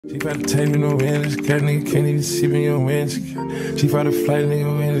She about to take me no wind, this cat nigga can't even see me on wind. She about to flight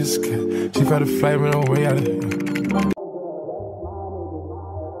nigga wind, this cat. She about to flight me no way out of here.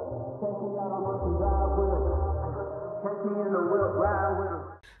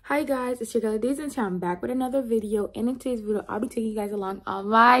 Hi guys, it's your girl Daisy and I'm back with another video. And in today's video, I'll be taking you guys along on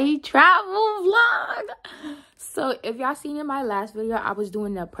my travel vlog. So if y'all seen in my last video, I was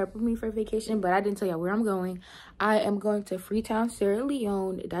doing the prep with me for vacation, but I didn't tell y'all where I'm going. I am going to Freetown, Sierra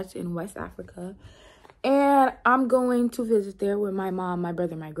Leone. That's in West Africa. And I'm going to visit there with my mom, my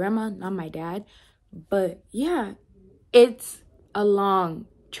brother, my grandma, not my dad. But yeah, it's a long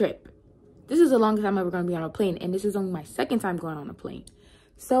trip. This is the longest I'm ever going to be on a plane. And this is only my second time going on a plane.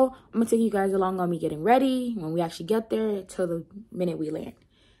 So I'm going to take you guys along on me getting ready when we actually get there till the minute we land.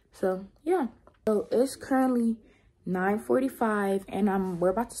 So yeah. So it's currently 9:45 and we're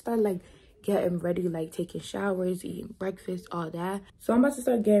about to start like getting ready, like taking showers, eating breakfast, all that. So I'm about to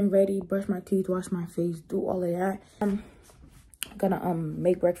start getting ready, brush my teeth, wash my face, do all of that. I'm gonna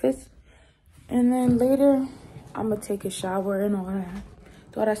make breakfast. And then later I'm gonna take a shower and all that.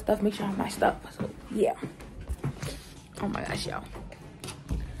 Do all that stuff, make sure I have my stuff. So yeah. Oh my gosh, y'all.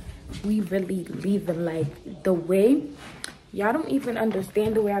 We really leaving like the way. Y'all don't even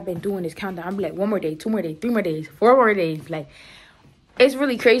understand the way I've been doing this countdown. I'm like 1 more day, 2 more days, 3 more days, 4 more days. Like, it's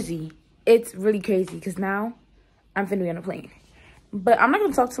really crazy. It's really crazy because now I'm finna be on a plane. But I'm not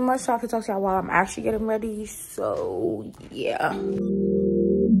gonna talk too much so I can talk to y'all while I'm actually getting ready. So yeah.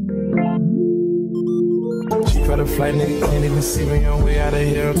 She got a flight, nigga can't even see me on way out of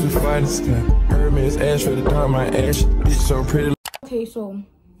here. I'm too far to sky. Hermes ash for the dark, my ash. Bitch so pretty. Okay, so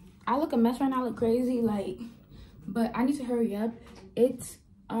I look a mess right now, I look crazy, like, but I need to hurry up. It's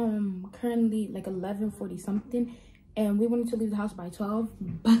currently like 11:40 something and we wanted to leave the house by 12,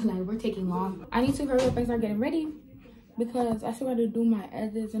 but like we're taking long. I need to hurry up and start getting ready because I still got to do my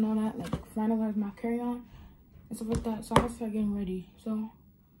edits and all that, like finalize my carry-on and stuff like that. So I have to start getting ready. So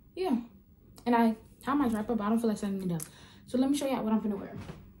yeah, and I have my wrap up, but I don't feel like setting it up. So let me show you what I'm gonna wear.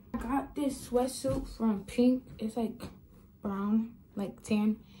 I got this sweatsuit from Pink. It's like brown, like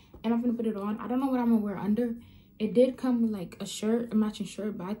tan, and I'm gonna put it on. I don't know what I'm gonna wear under. It did come with like a shirt, a matching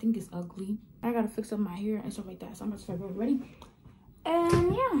shirt, but I think it's ugly. I gotta fix up my hair and stuff like that. So I'm about to start getting ready.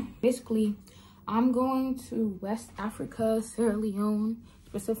 And yeah, basically, I'm going to West Africa, Sierra Leone,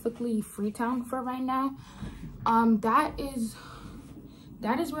 specifically Freetown for right now. That is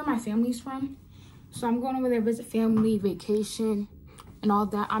where my family's from. So I'm going over there, visit family, vacation, and all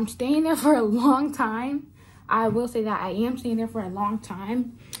that. I'm staying there for a long time. I will say that I am staying there for a long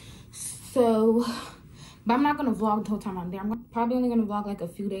time. So, but I'm not going to vlog the whole time I'm there. I'm probably only going to vlog like a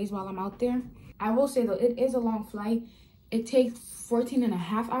few days while I'm out there. I will say though, it is a long flight. It takes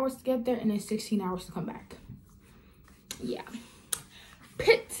 14.5 hours to get there and then 16 hours to come back. Yeah.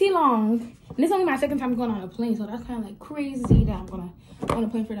 Pretty long. And it's only my second time going on a plane, so that's kind of like crazy that I'm going to on a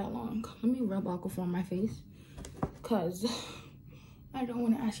plane for that long. Let me rub alcohol on my face because I don't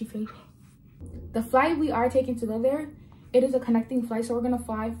want to ashy face. The flight we are taking to go there, it is a connecting flight. So we're going to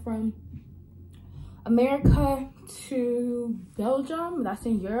fly from America to Belgium. That's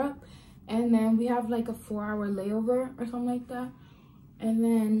in Europe. And then we have like a 4-hour layover or something like that. And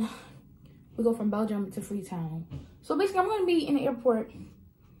then we go from Belgium to Freetown. So basically, I'm going to be in the airport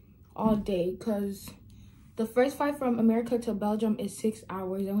all day because the first flight from America to Belgium is 6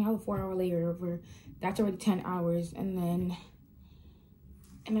 hours. And we have a 4-hour layover. That's already 10 hours. And then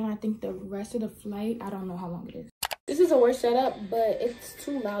I think the rest of the flight, I don't know how long it is. This is a worse setup, but it's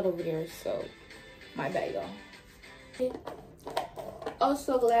too loud over here, so my bad, y'all. Oh,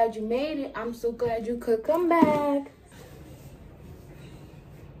 so glad you made it. I'm so glad you could come back.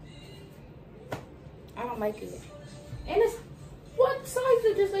 I don't like it. And it's, what size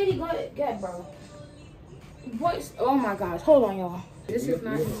did this lady get, bro? What? Oh my gosh, hold on, y'all. This is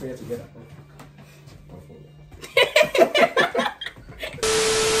not.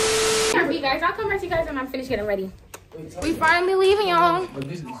 Guys, I'll come back to you guys when I'm finished getting ready. We finally leaving, y'all.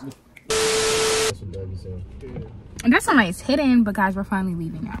 And that's something it's hidden, but guys, we're finally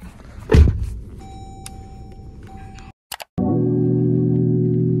leaving now.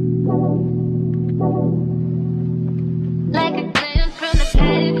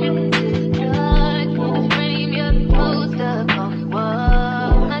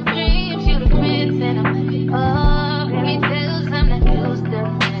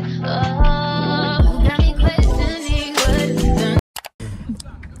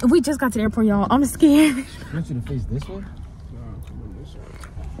 We just got to the airport, y'all. I'm scared. You want you to face this way?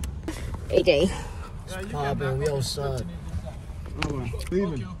 AJ. It's poppin', we outside.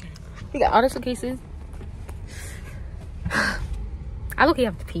 We got all the suitcases. I look, you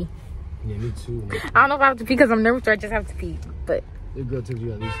have to pee. Yeah, me too. I don't know if I have to pee because I'm nervous or I just have to pee. But Your girl took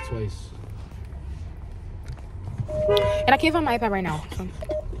you at least twice. and I can't find my iPad right now. So.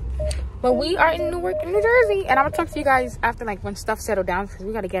 But we are in Newark, New Jersey, and I'm gonna talk to you guys after like when stuff settled down because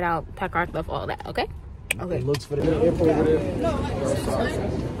we gotta get out, pack our stuff, all that. Okay. Okay. It looks for the airport over there.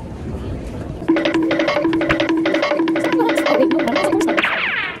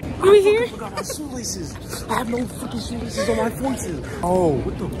 You here? I forgot my shoelaces. I have no freaking shoelaces on my forces. Oh,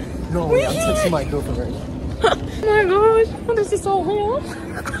 what the? No, I'm texting my girlfriend right now. Oh my gosh, oh, this is so real.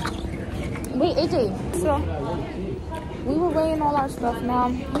 Wait, AJ, so we were weighing all our stuff now.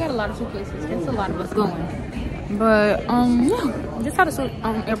 We got a lot of suitcases. It's a lot of us going. But, yeah, just how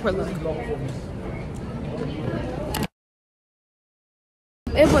the airport look.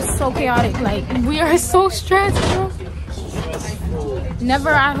 It was so chaotic. Like, we are so stressed, bro.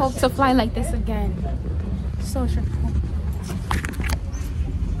 Never I hope to fly like this again. So stressful.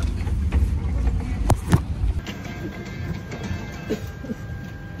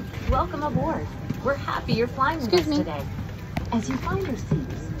 Welcome aboard. We're happy you're flying with us today. As you find your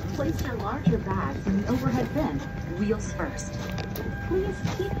seats, place your larger bags in the overhead bin, wheels first. Please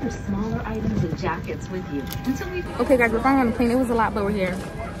keep your smaller items and jackets with you until we... Okay, guys, we're finally on the plane. It was a lot, but we're here.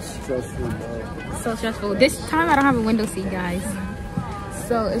 Stressful, bro. So stressful. This time I don't have a window seat, guys.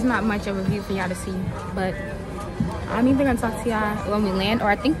 So it's not much of a view for y'all to see. But I'm either gonna talk to y'all when we land, or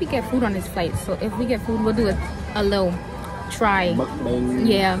I think we get food on this flight. So if we get food, we'll do a little try. Mukbang.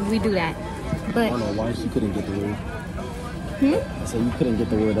 Yeah, we do that. But I don't know why she couldn't get the word. I said you couldn't get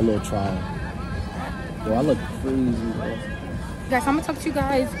the word, a little trial. Yo, I look crazy, bro. guys, I'm gonna talk to you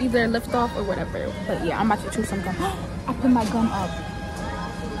guys either lift off or whatever. But yeah, I'm about to choose some gum. I put my gum up.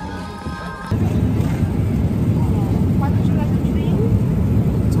 Why would you like to treat?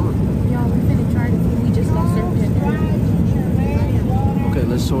 Y'all, we finna try the food. We just got served it. Okay,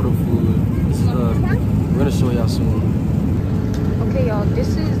 let's show the food. This is we're gonna show y'all soon. Okay, y'all, this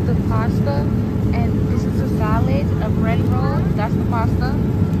is the pasta, and this is a salad, a bread roll. That's the pasta,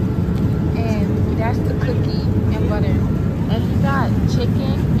 and that's the cookie and butter. And he got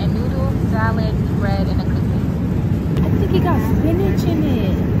chicken and noodles, salad, bread, and a cookie. I think he got spinach in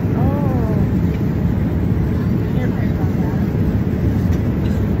it. Oh. Here, pray about that.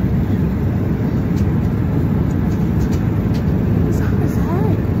 This is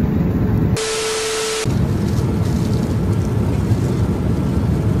hard.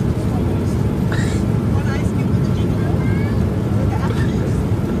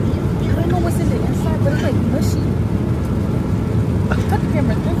 I don't know what's in the inside, but it's like mushy. Cut the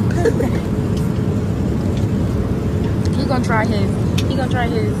camera. He gonna try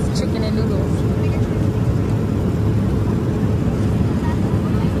his chicken and noodles.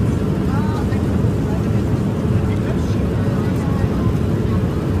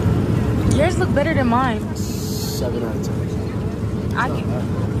 Yours look better than mine. 7 out of 10. I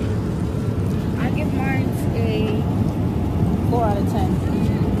give mine a 4 out of 10.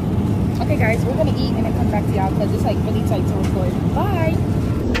 Okay, guys, we're gonna eat and then come back to y'all because it's like really tight to record. Bye.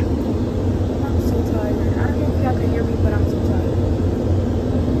 I'm so tired. I don't know if y'all can hear me, but I'm so tired.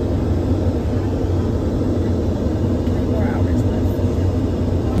 4 hours left.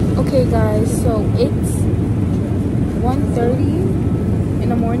 Okay, guys, so it's 1:30 in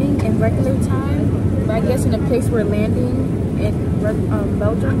the morning in regular time. But I guess in the place we're landing in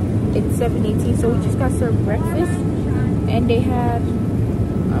Belgium, it's 7:18. So we just got served breakfast, and they had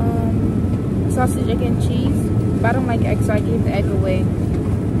sausage, egg, and cheese. But I don't like egg, so I gave the egg away.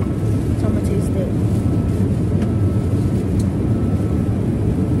 So I'm gonna taste it.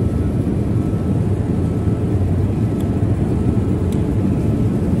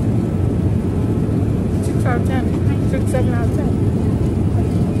 Six out of 10. 6, 7 out of 10.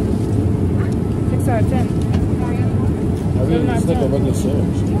 6 out of 10. I mean, it's like a regular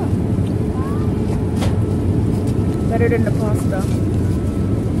sandwich. Yeah. Better than the pasta.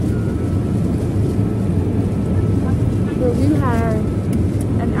 So we have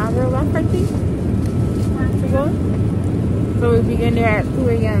an hour left, I think, to go. So we begin there at 2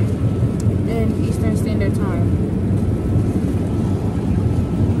 a.m. in Eastern Standard Time.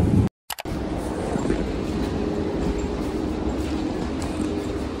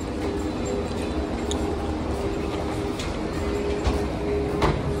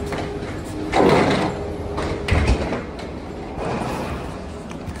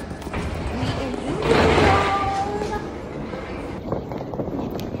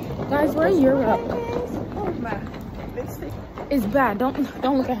 Guys, we're in Europe. It's bad. Don't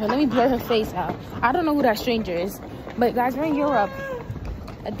look at her. Let me blur her face out. I don't know who that stranger is. But guys, we're in Europe.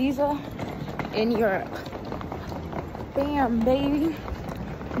 Adiza in Europe. Bam, baby.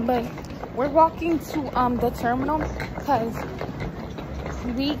 But we're walking to the terminal because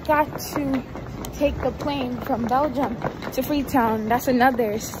we got to take the plane from Belgium to Freetown. That's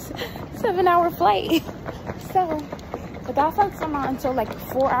another 7-hour flight. So, but that flight's not until like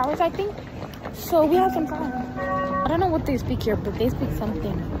 4 hours, I think. So we have some time. I don't know what they speak here, but they speak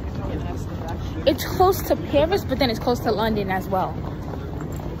something. It's close to Paris, but then it's close to London as well.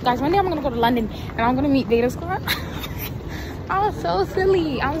 Guys, one day I'm gonna go to London and I'm gonna meet Data Squad. I'm so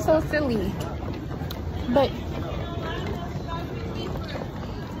silly. I'm so silly. But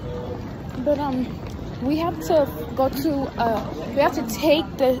we have to go to we have to take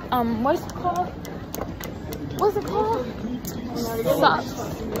the what's it called? What's it called?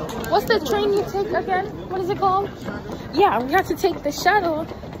 What's the train you take again? What is it called? Yeah, we have to take the shuttle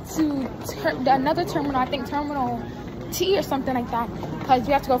to another terminal. I think Terminal T or something like that, because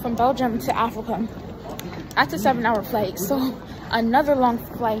we have to go from Belgium to Africa. That's a 7-hour flight, so another long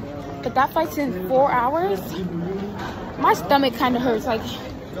flight. But that flight's in 4 hours. My stomach kind of hurts. Like,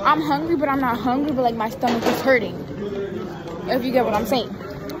 I'm hungry, but I'm not hungry, but like my stomach is hurting, if you get what I'm saying.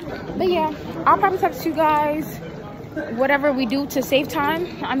 But yeah, I'll probably text you guys whatever we do to save time.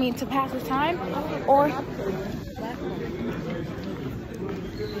 I mean, to pass the time, or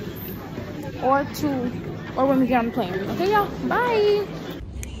when we get on the plane. Okay, y'all, bye.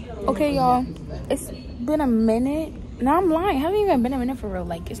 Okay, y'all, it's been a minute. No, I'm lying. It hasn't even been a minute for real.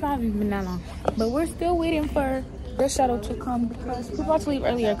 Like, it's not even been that long. But we're still waiting for their shuttle to come because people had to leave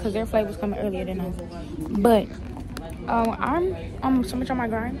earlier because their flight was coming earlier than us. But I'm so much on my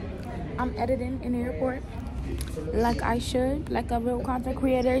grind. I'm editing in the airport like I should, like a real content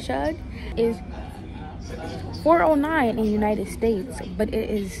creator should. It's 4:09 in the United States, but it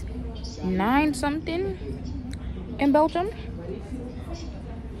is 9 something in Belgium.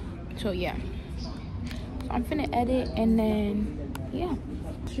 So yeah, so I'm finna edit and then yeah.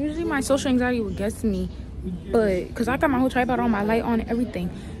 Usually my social anxiety would get to me, but because I got my whole tripod on, my light on and everything,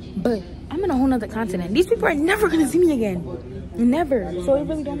 but I'm in a whole nother continent. These people are never gonna see me again, never. So it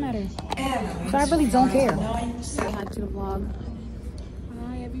really don't matter. So I really don't care. Say hi to the vlog.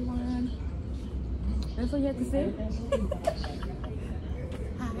 Hi everyone. That's what you have to say.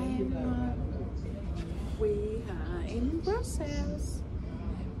 Hi everyone. We are in Brussels,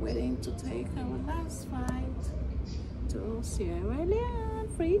 waiting to take our last flight to Sierra Leone,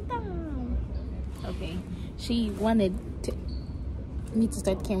 Freetown. Okay, she wanted me to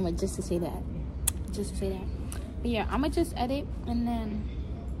start the camera just to say that. But yeah, I'm gonna just edit and then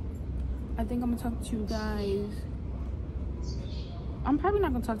I think I'm gonna talk to you guys. I'm probably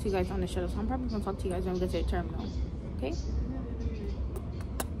not gonna talk to you guys on the shuttle, so I'm probably gonna talk to you guys when we get to the terminal. Okay?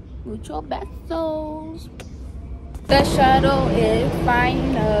 Mucho besos. The shuttle is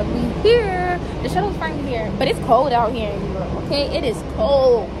finally here. The shuttle's finally here, but it's cold out here in Europe. Okay, it is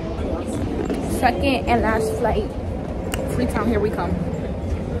cold. Second and last flight. Freetown, here we come.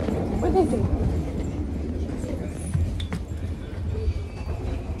 Where's they going?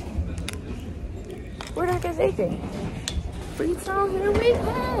 Where the heck is AJ? Freetown, here we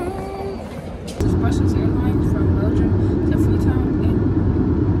come. This is Brussels Airlines from Belgium to Freetown,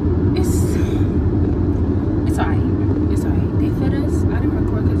 and it's alright. It's alright. They fed us. I didn't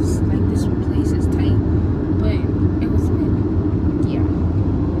record because like this place is tight, but it was good. Yeah.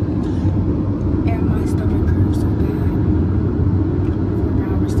 And my stomach hurts so bad. 4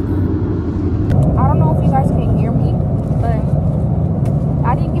 hours to go. I don't know if you guys can hear me, but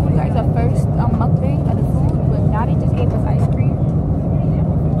I didn't give you guys a first mukbang of the food, but now they just gave us ice cream.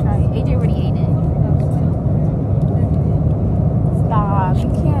 Try it. AJ already ate it.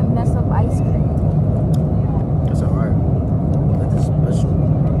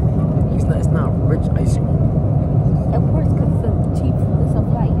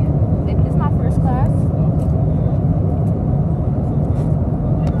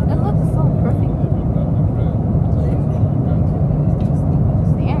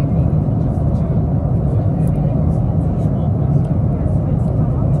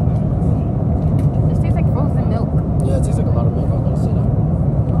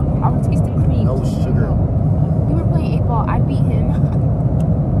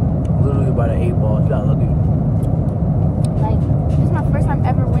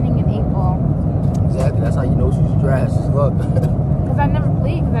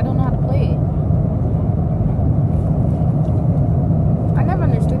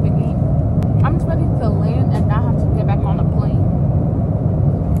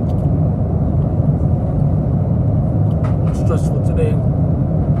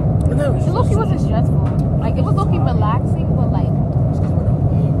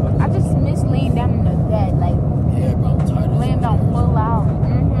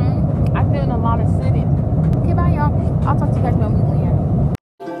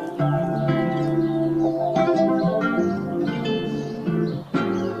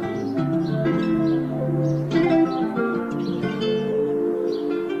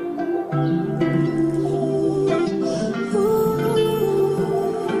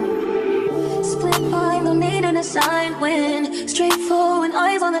 side wind, straightforward,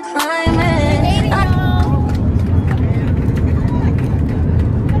 eyes on the climbing.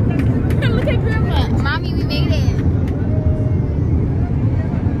 Look at Grandma. Mommy, we made it.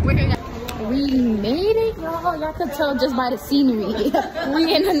 We're here. We made it, y'all. Y'all could tell just by the scenery.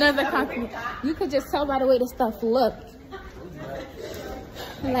 We in another country. You could just tell by the way the stuff looked.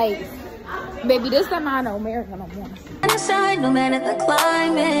 Like, baby, this time I know America no more. Inside, no matter the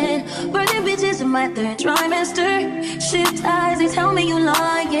climate. Birthday bitches in my third trimester. Shift eyes, they tell me you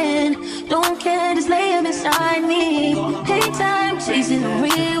lying. Don't care, just lay it beside me. Hey, time, chasing a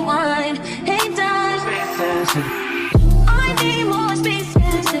rewind. Hey, time, I need more space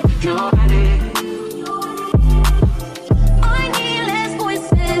and security. I need less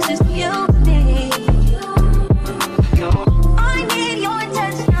voices, just you and me. I need your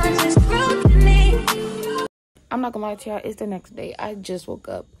attention, not just scrutiny. I'm not gonna lie to y'all, it's the next day. I just woke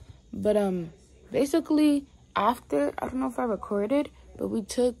up. But basically after, I don't know if I recorded, but we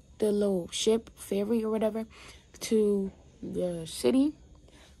took the little ship ferry or whatever to the city,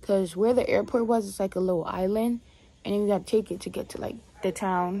 because where the airport was, it's like a little island, and then we got to take it to get to like the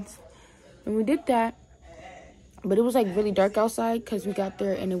towns. And we did that, but it was like really dark outside because we got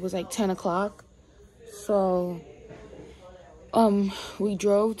there and it was like 10 o'clock. So we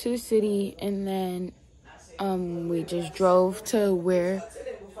drove to the city, and then we just drove to where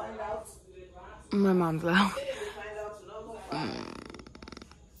my mom's loud.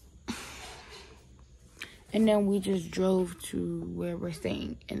 And then we just drove to where we're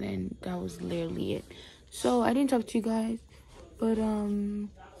staying, and then that was literally it. So I didn't talk to you guys, but and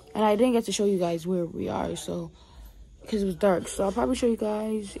I didn't get to show you guys where we are, so because it was dark. So I'll probably show you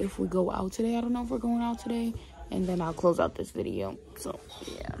guys if we go out today. I don't know if we're going out today, and then I'll close out this video. So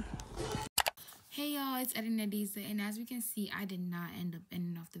yeah. Hey y'all, it's Edinadiza, and as we can see, I did not end up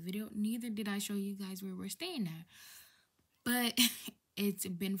ending off the video. Neither did I show you guys where we're staying at. But it's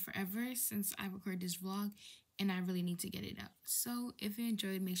been forever since I recorded this vlog, and I really need to get it up. So if you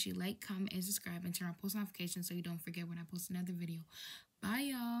enjoyed, make sure you like, comment, and subscribe, and turn on post notifications so you don't forget when I post another video.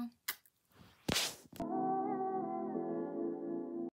 Bye y'all.